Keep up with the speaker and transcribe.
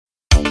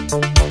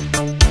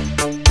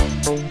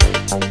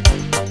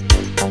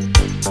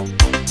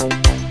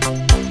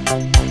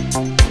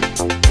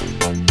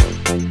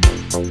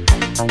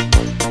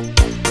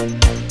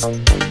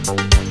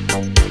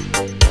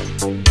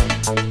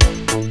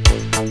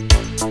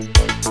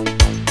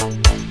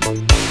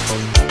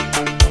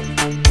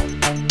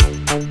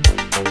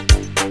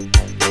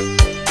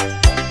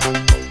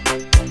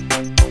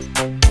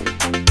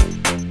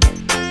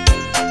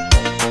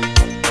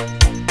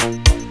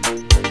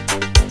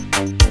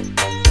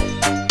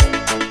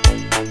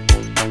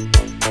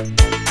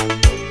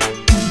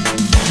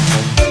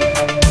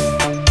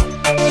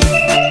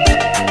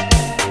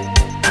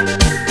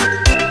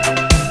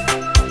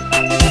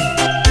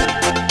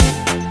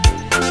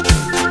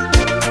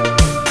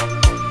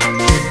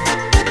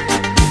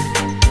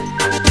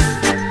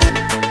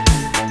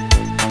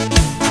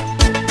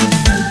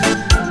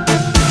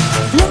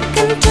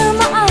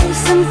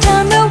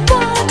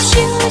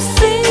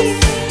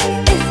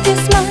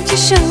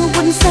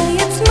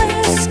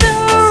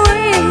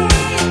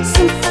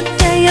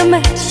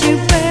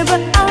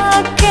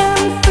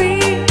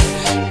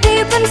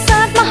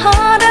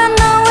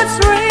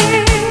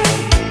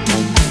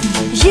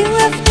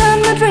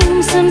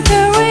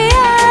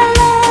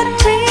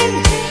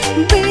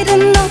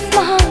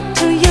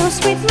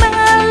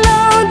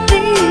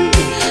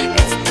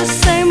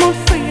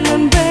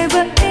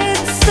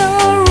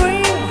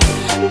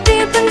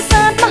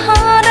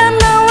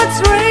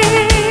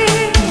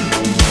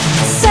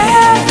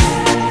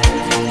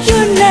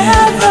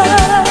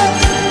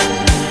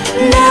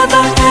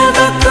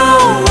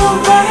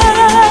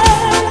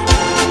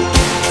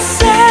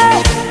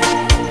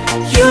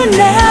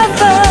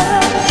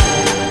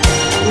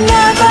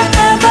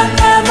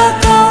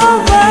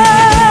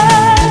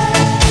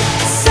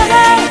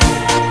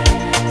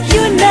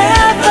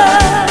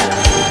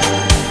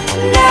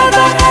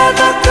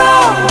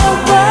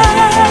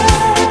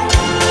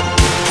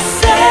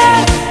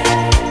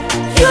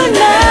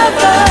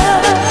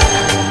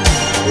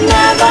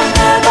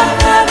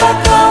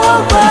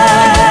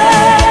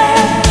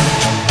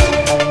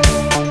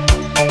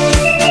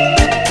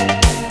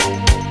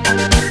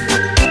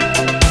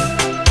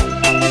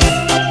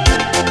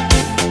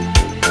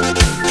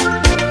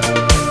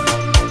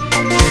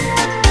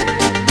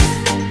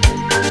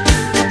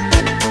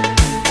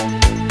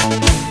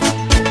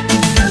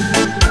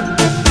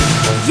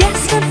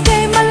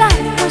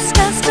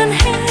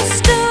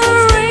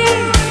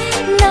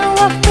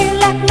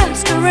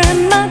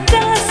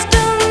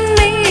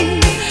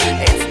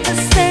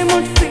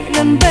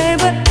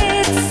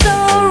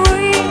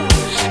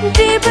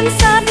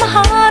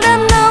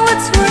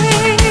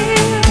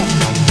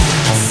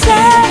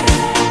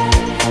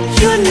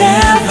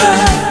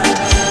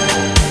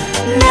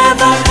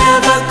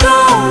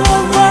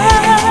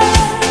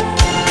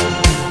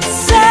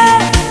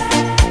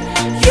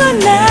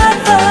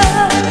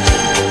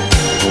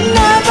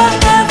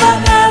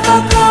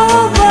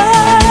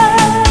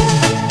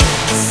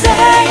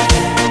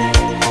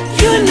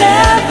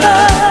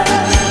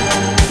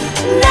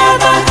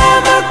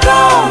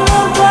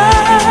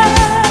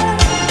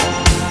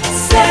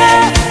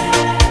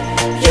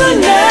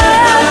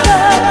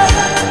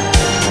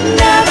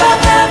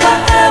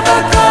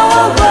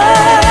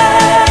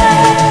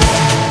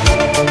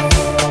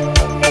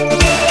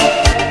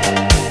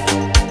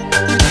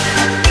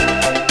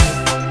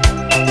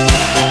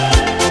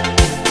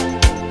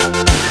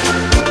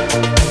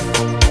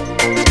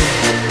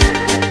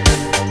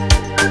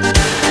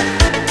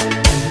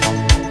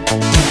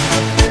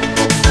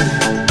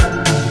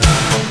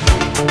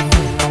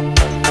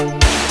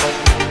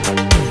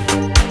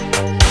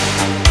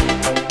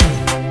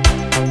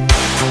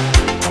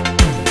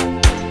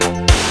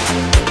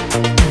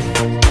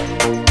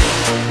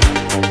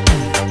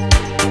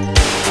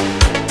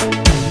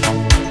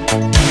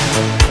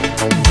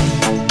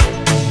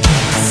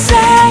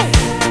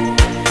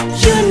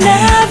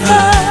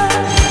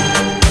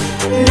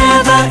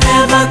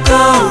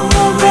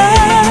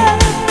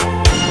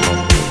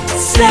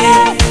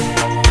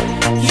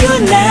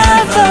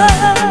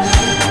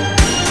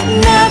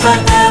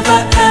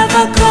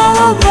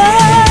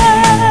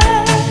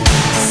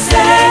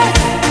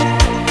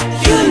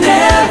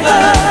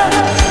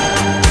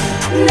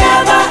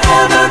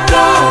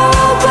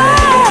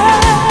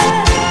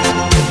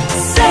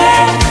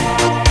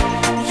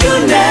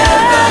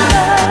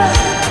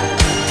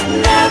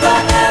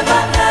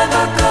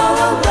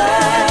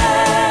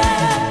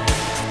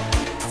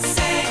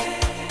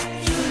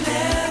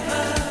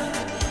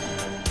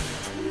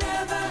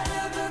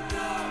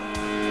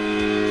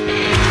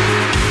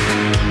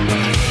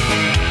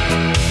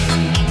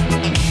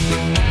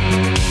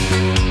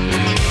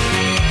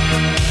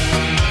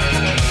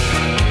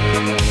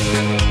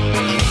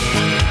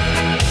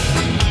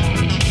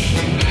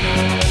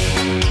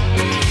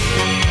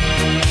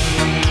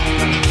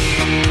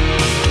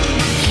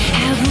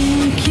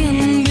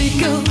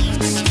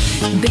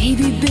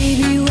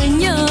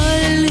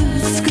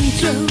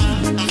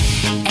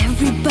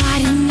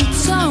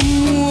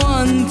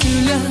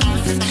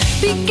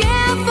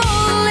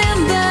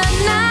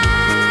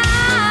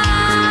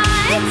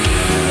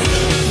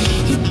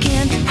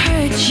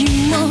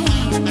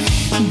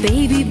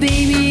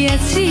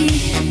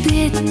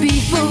it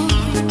before.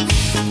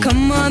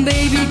 Come on,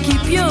 baby,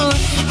 keep your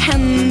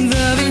hands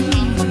up in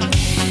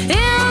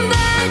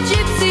the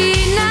gypsy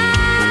nights.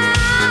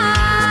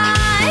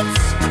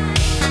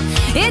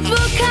 It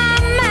will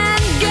come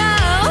and go.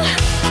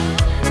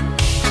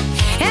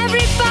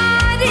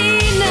 Everybody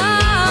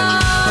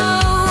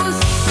knows.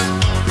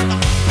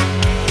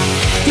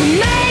 You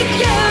make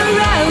your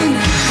own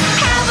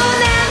heaven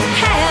and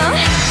hell.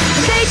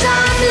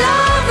 Daytime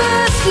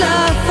lovers,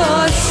 love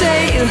for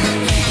sale.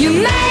 You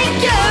make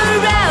your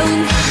own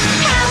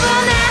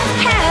heaven and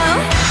hell.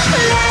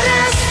 Let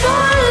us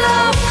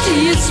follow,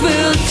 tears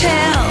will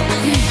tell.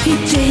 He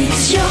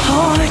takes your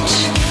heart,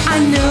 I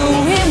know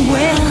him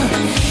well.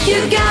 You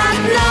got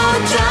no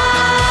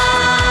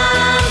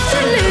time to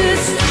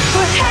lose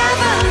for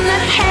heaven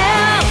and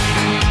hell.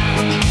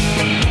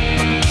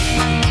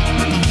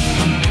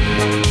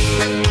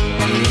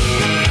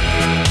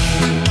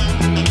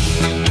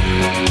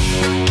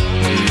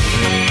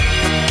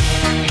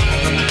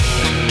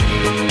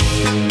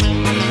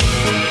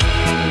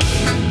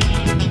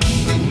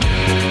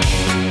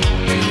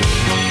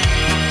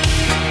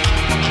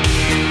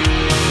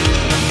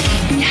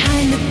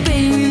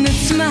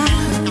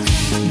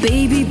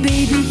 Baby,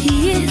 baby,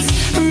 he is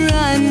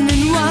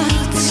running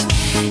wild.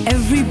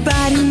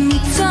 Everybody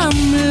needs some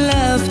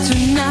love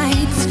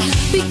tonight.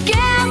 Be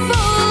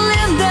careful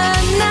in the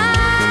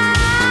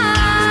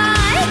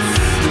night.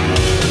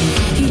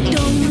 You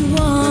don't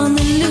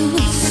wanna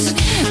lose.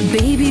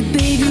 Baby,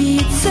 baby,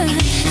 it's a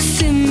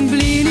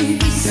simply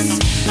news.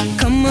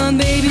 Come on,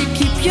 baby,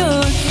 keep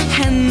your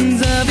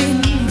hands up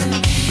in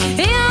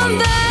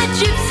the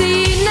gypsy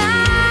night.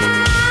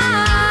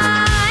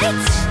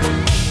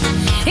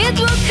 It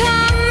will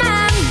come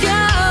and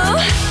go.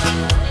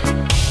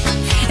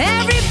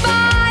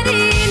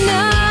 Everybody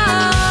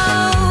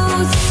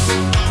knows.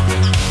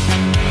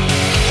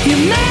 You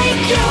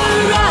make your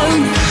own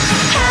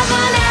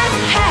heaven and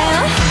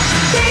hell.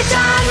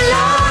 Daytime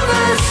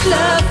lovers,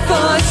 love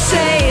for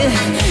sale.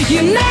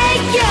 You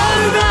make your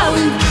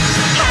own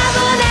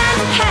heaven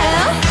and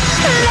hell.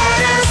 Let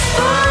us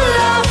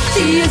follow,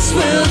 tears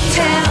will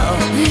tell.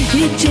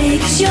 He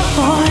takes your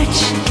heart,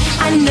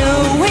 I know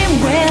him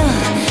well.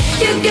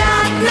 You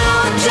got no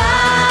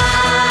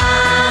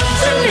time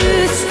to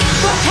lose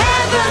for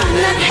heaven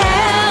and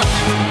hell.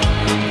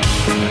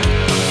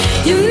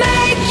 You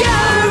make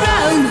your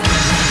own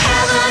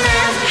heaven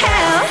and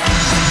hell.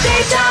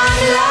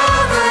 Daytime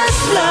lovers,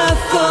 love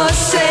for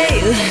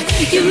sale.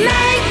 You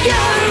make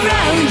your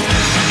own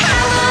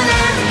heaven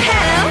and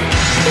hell.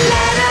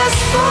 Let us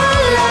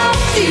follow,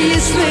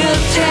 tears will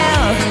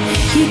tell.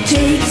 He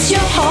takes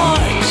your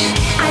heart,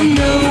 I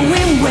know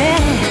him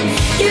well.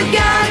 You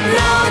got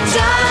no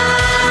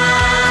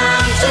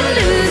time to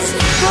lose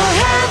for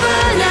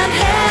heaven and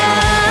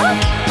hell.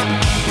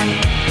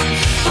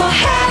 For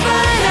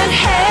heaven and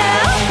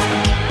hell.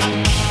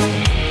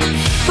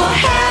 For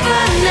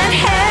heaven and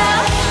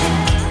hell.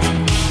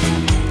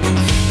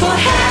 For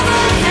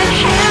heaven and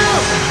hell.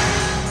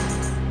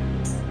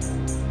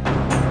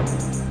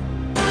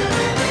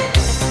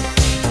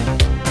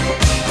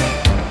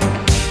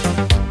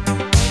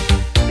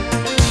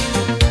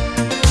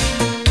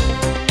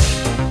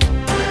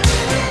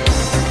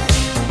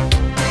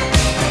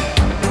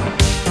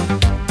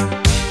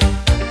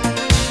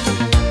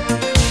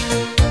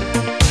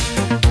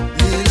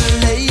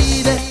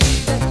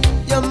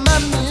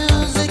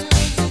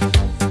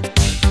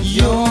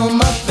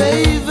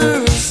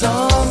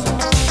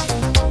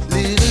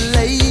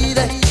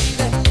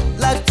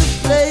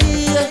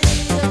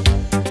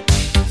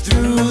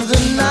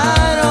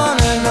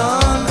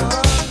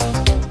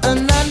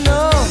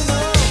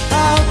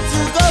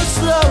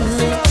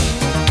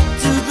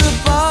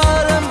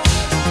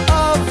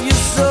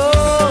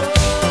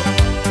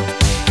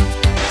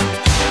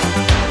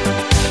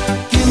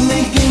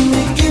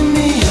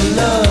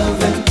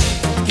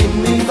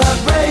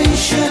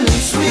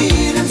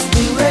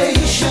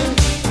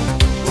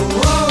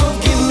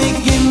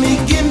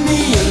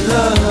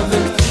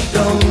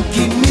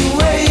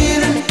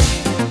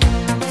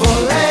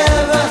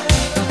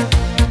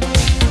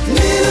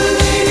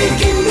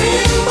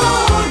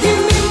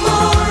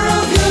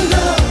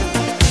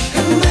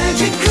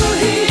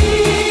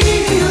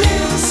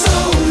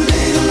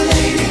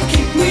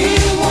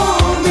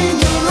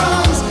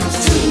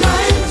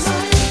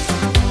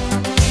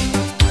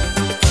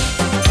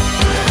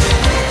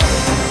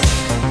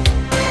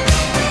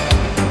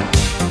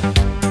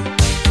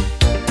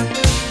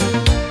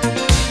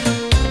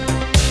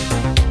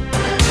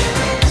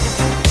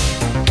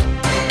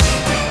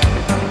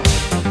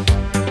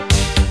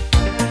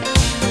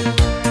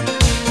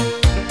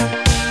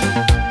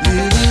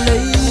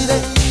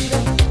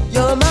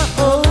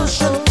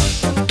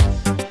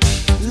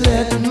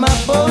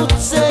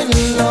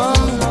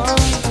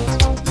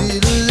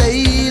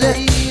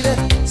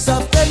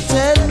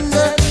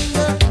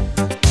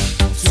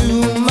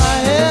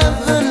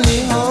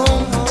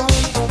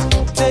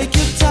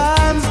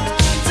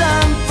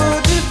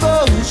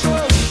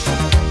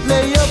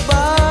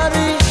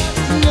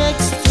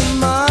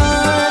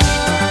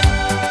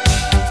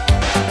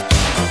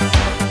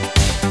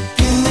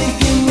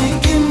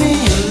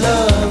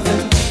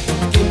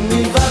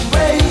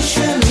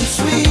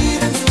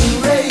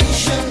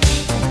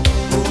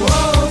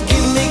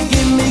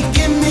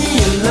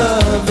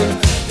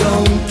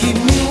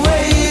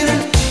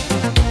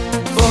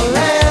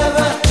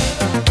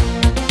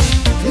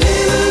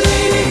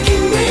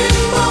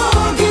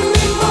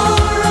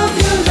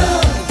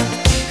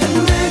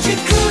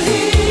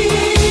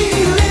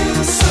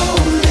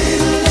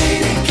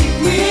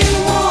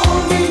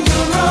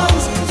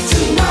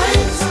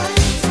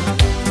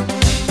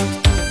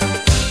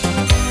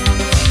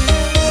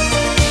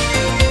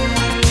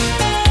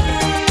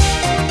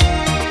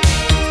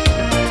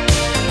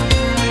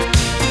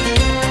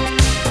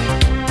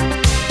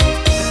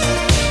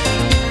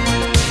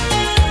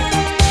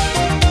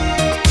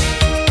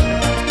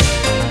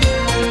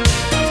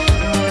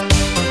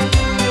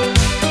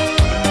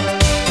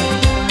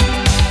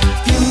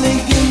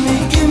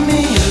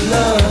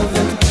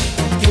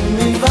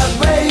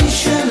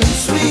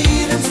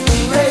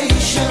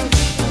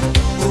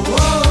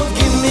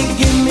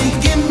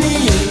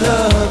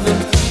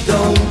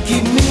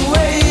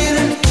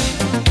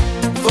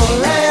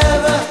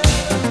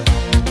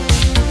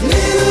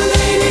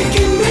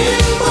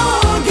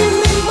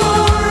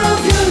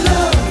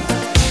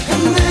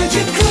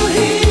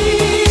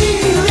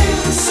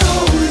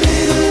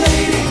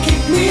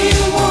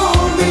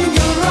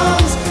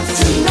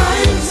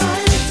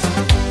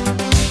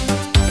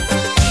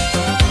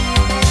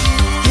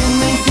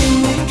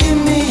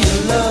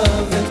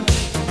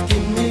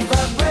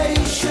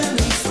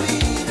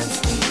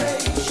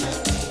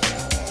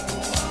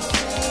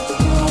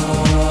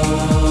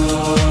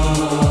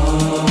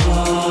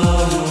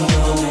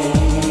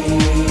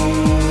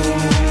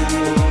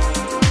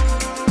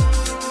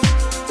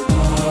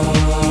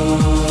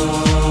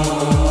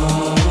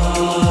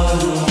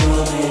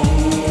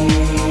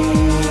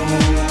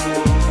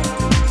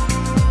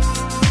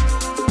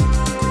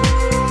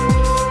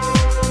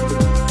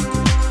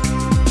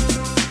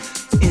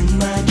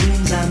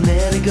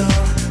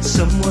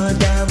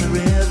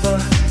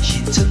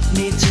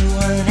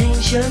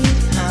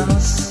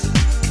 house.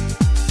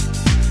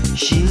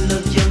 She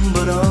looked young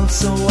but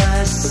also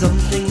wise.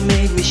 Something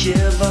made me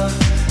shiver.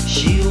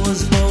 She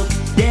was both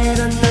dead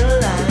and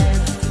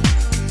alive,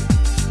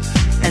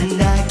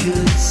 and I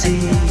could see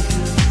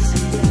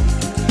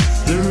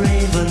the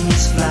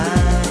ravens fly.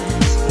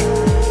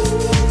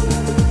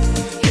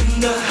 In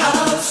the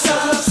house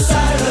of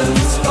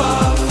silence,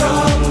 far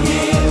from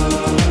here,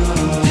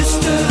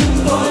 distant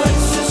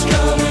voices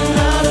coming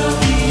out of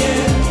the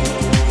air.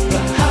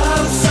 The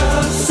house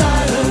of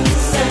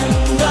silence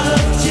and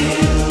of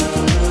tears,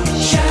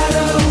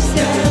 shadows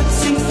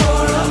dancing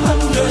for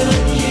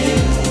 100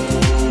 years,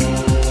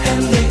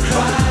 and they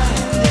cry.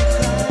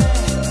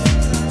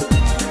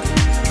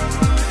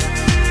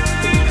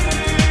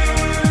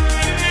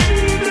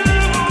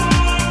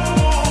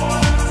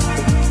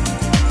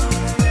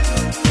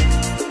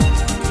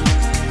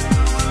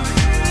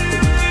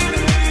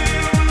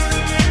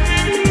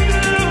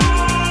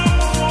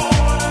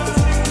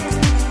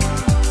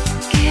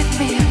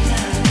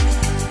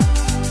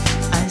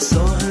 I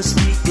saw her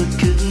speak but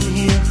couldn't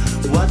hear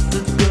what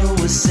the girl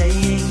was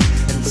saying,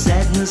 and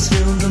sadness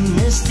filled the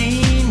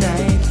misty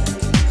night.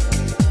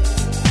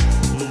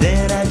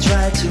 Then I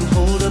tried to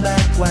hold her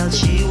back while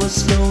she was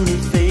slowly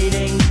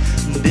fading.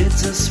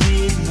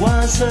 Bittersweet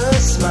was her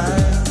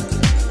smile,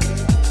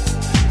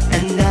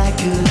 and I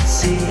could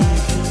see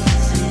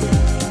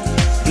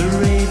the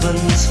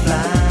ravens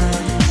fly.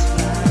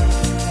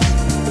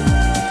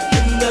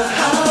 In the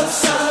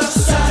house of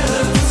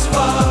silence,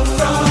 far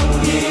from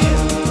here,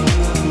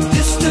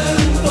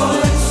 distant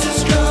voices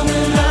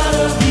coming out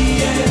of the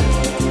air.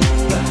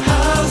 The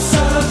house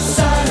of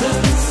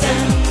silence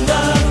and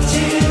of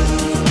tears,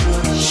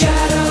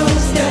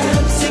 shadows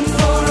dancing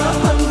for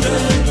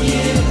 100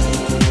 years,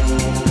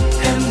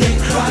 and they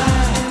cry.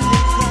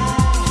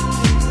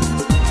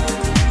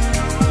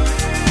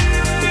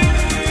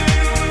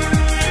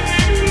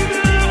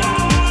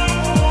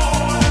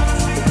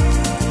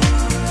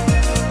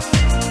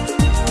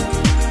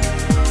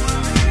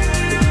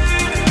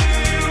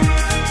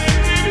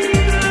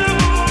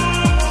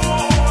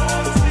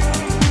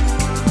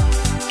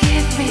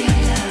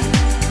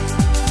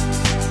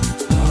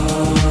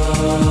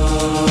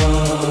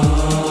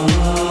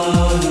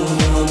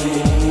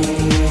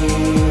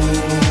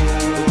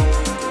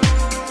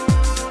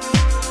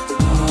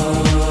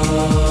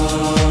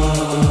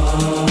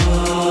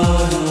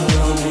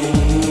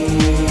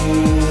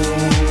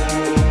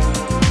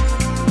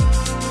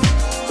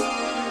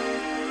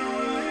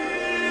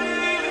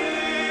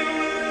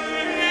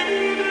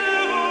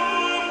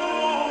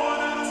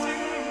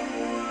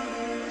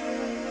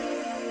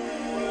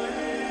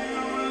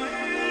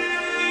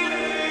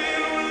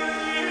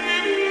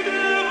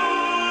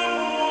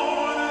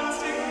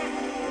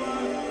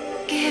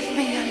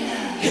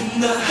 In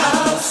the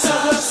house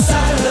of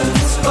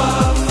silence,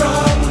 far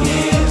from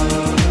here,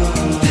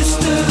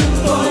 distant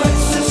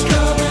voices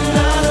coming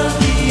out of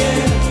the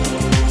air.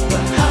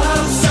 The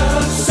house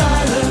of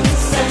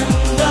silence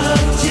and of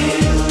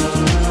tears,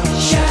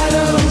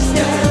 shadows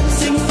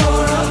dancing for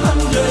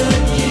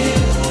 100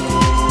 years.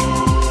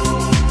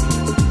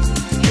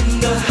 In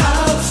the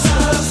house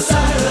of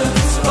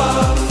silence,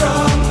 far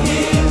from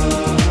here,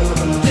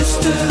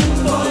 distant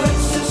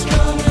voices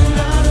coming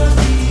out of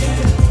the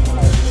air.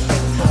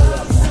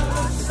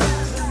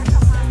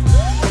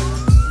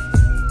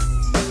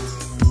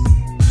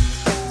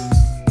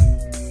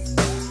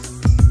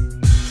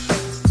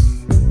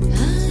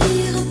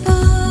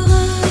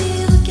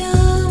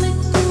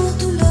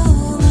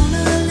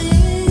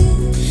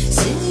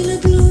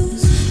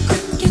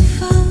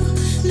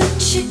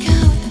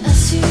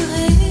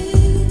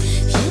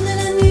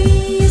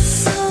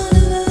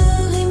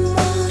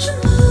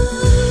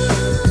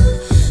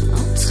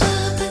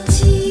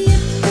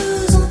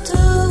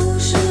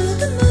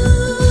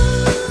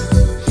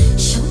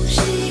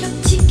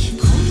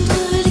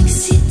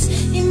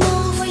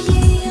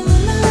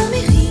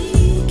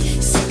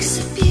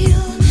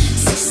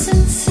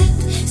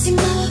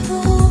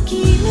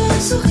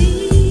 Soleil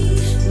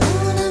en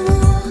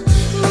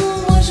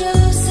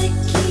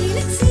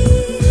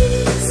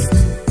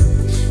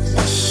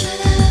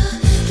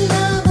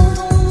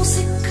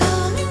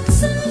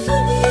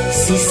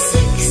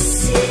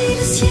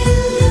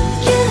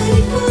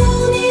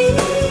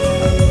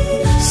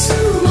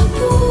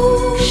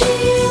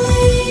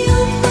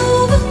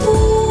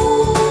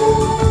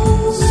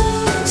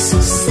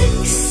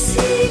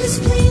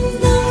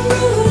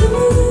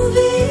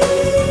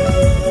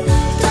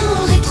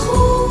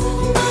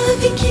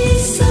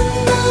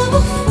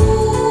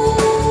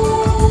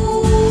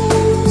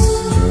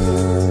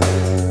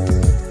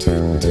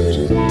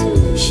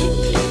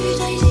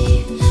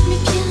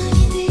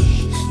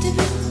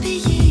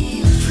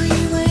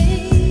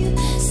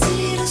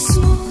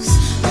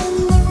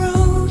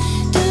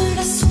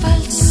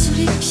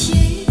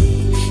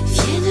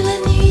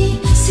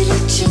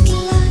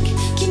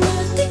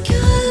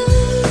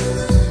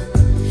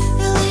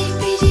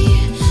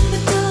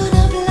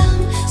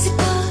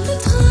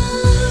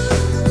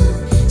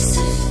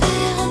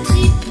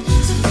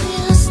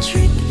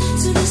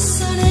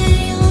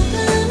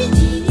plein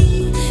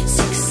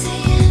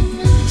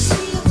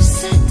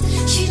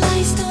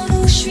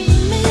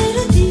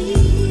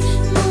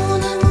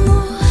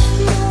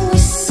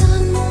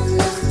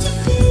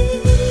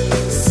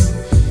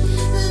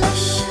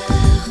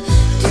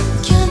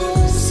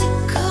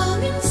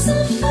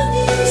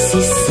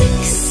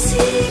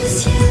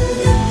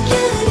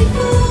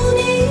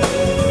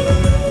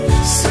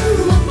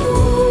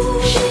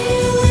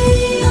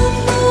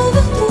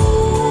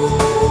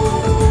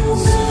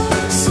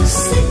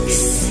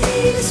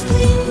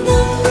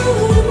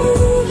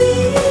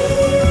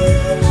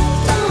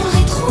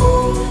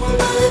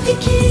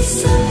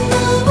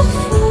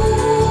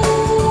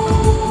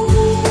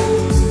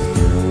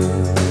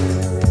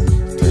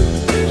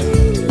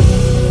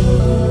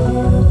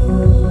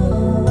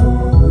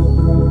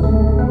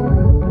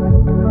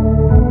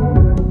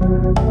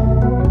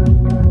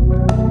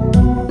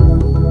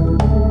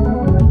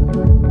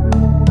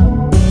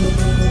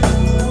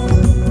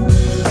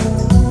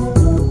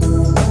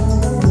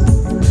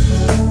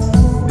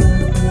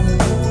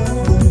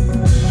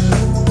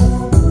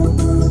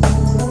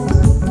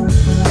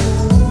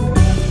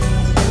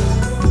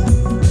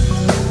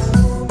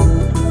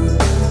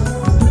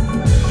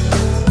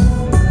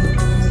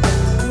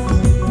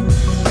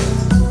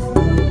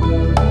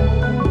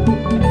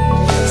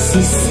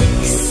C'est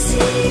sexy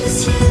le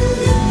ciel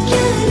de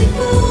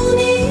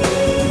Californie.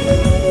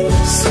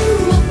 Sous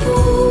ma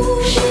peau,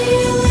 j'ai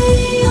un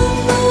rayon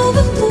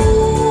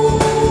overdose.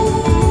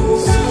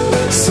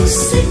 So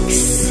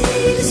sexy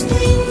le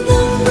spring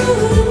d'un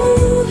road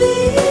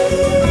movie.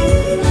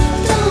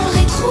 Dans le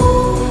rétro,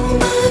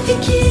 ma vie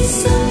qui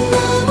se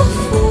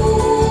métamorphose.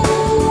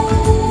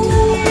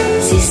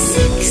 C'est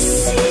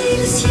sexy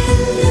le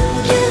ciel de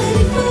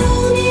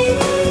Californie.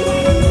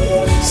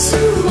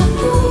 Sous ma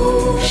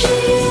peau,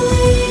 j'ai un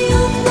rayon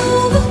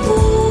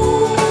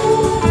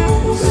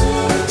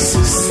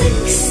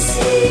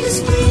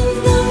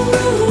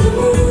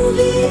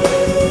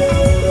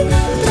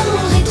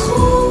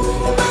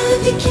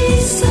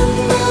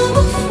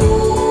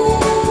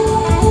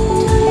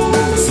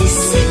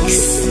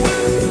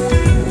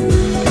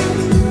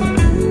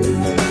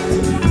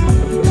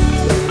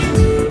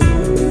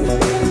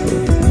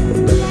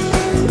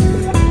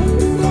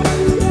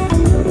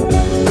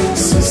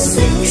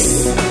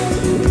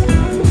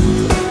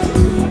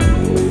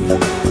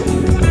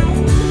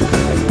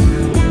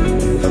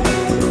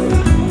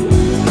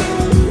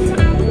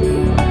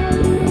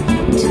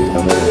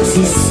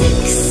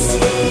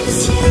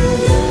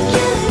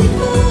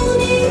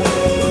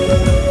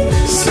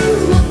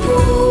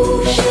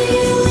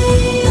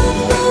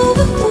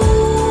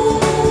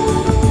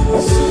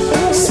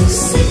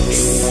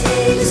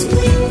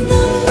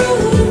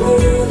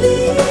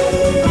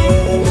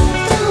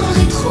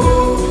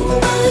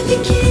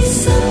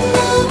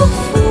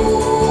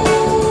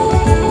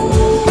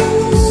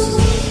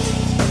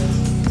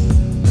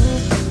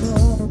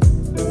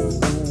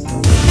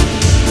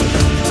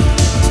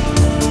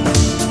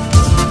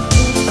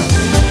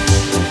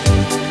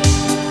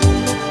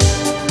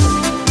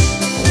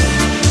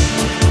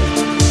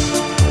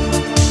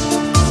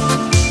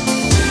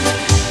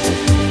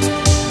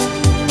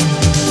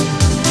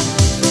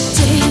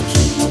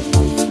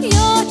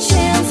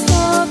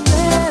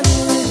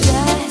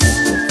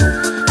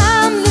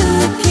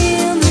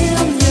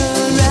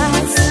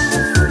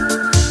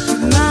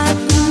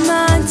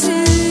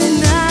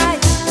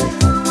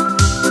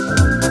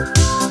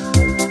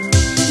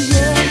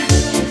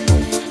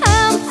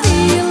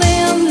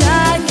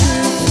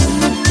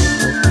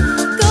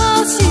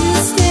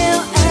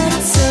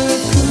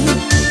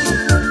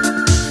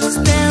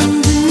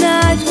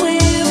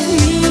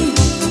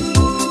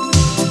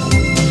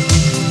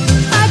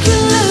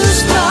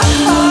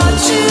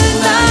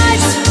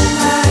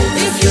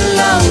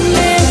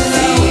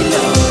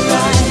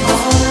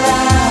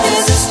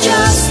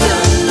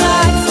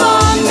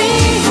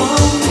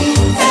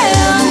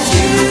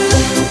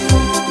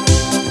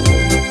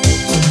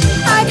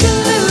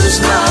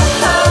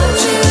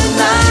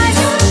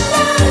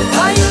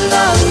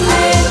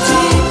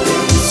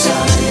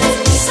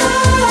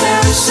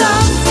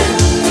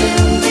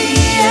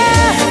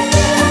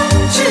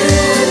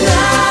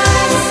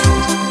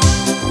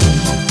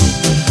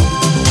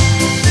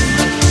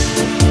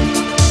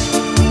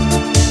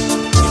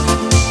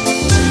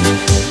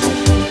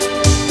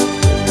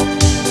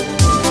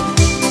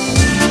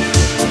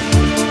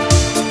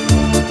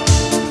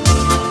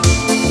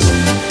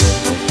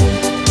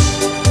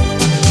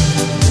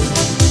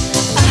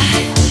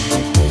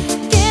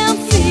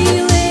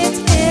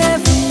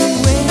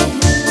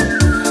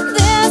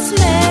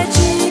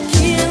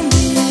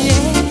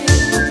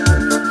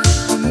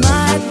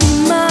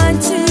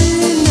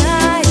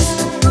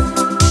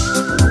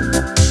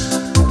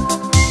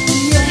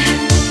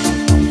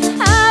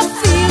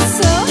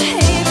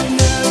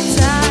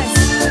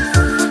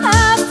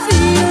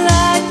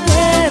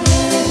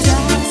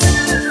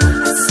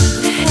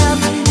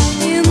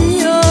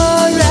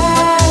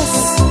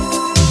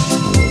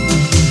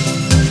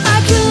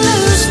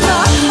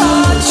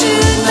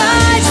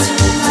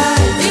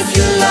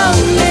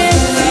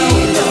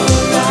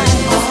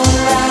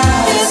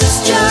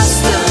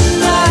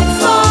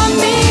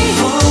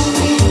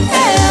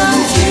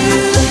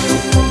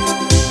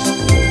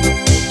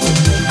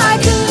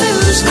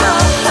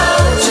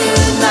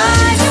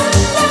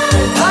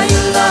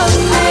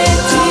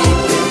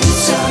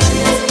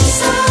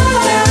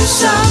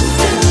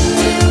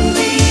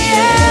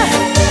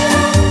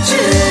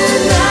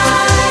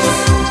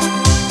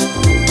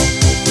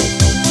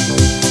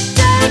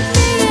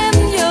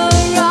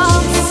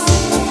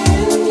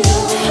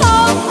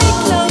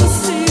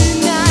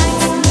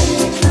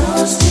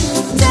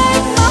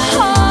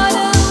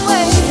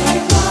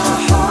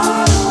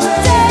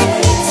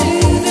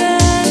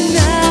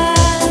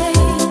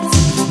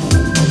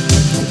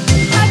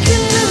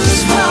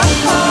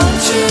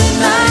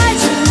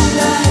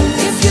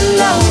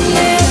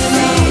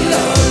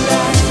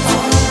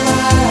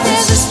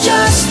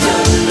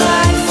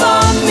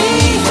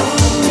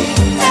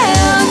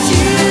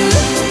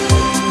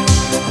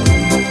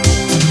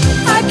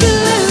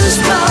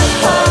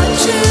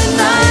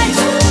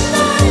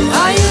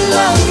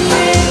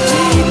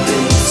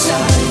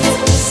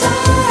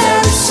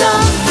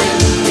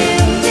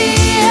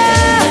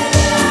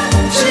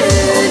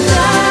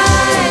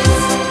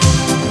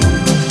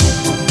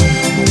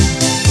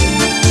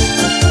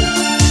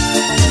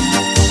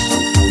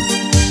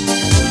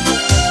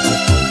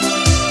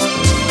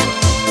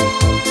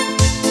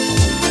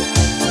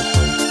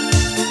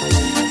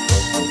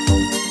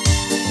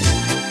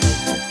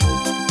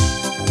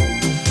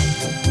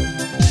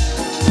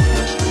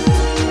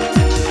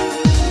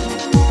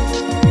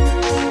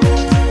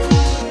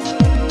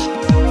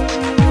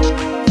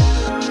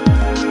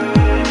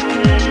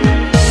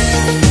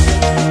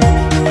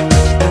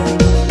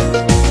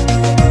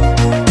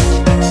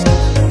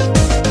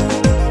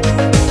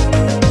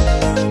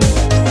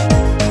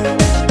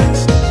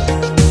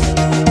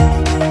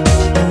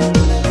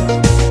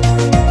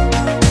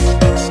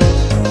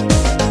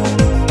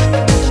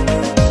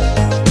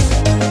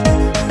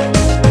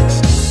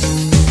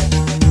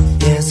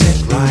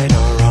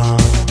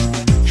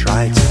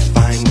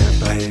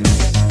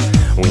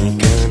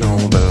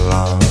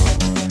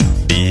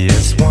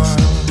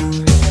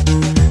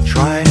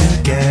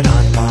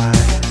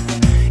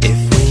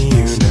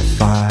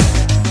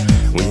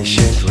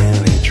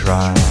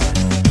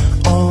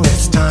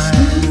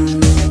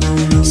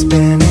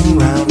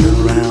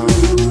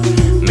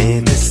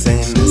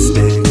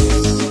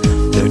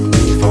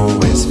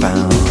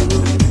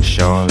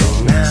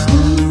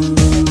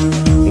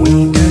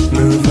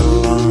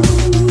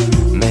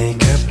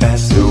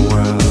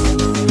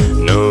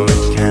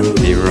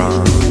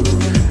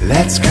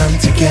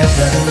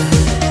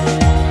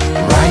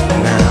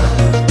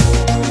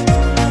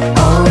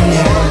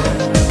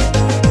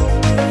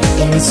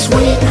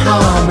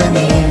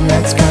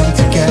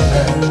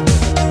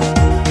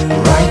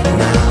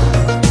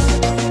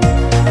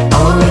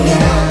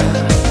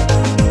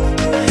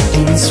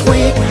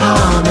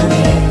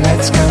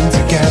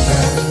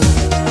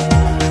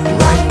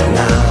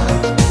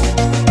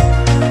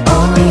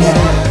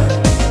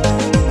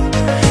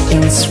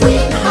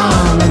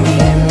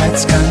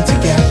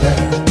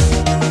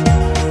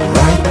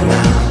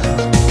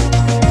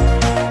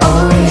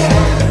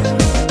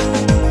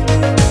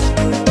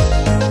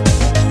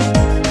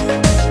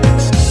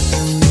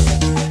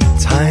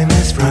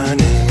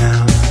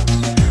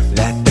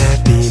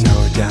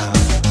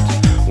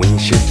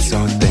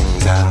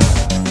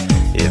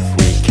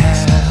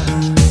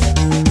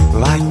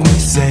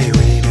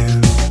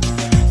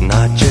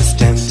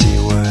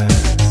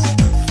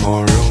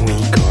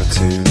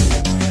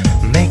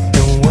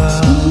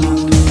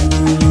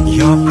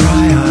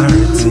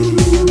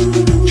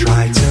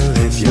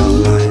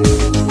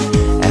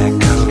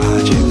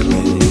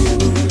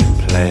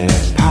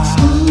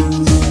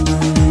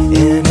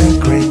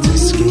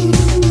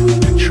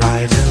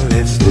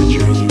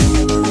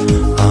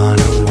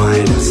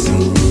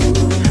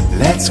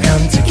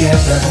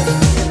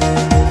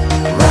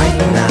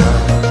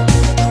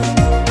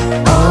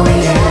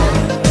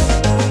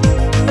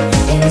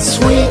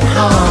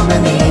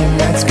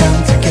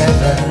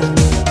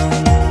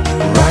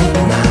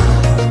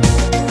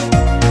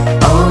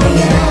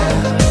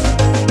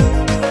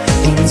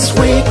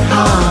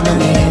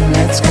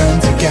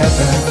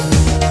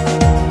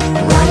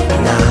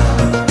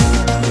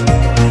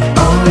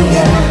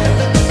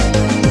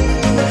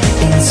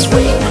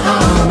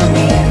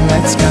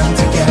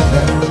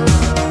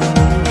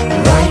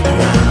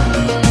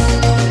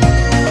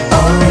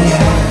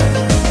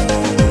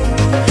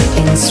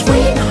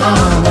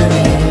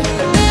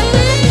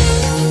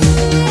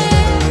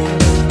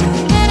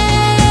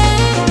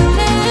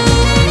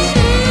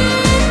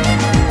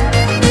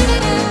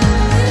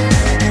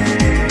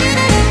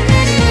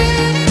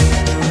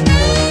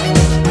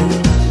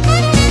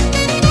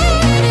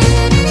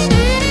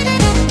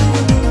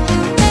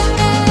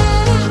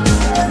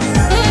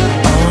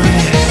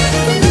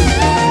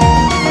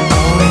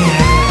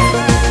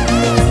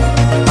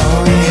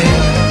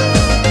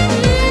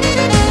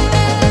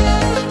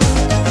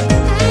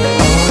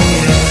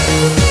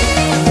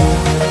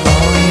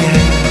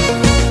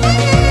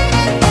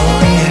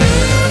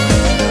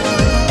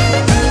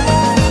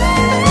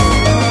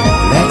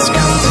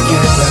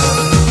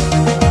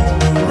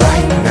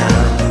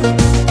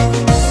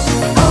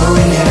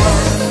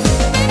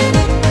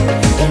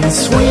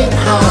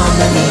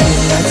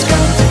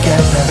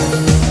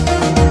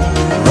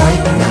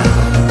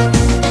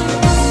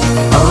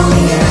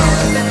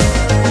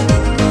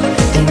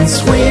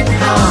sweet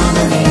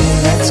harmony.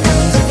 Let's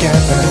come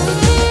together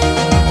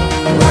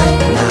right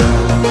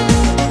now.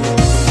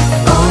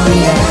 Oh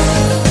yeah.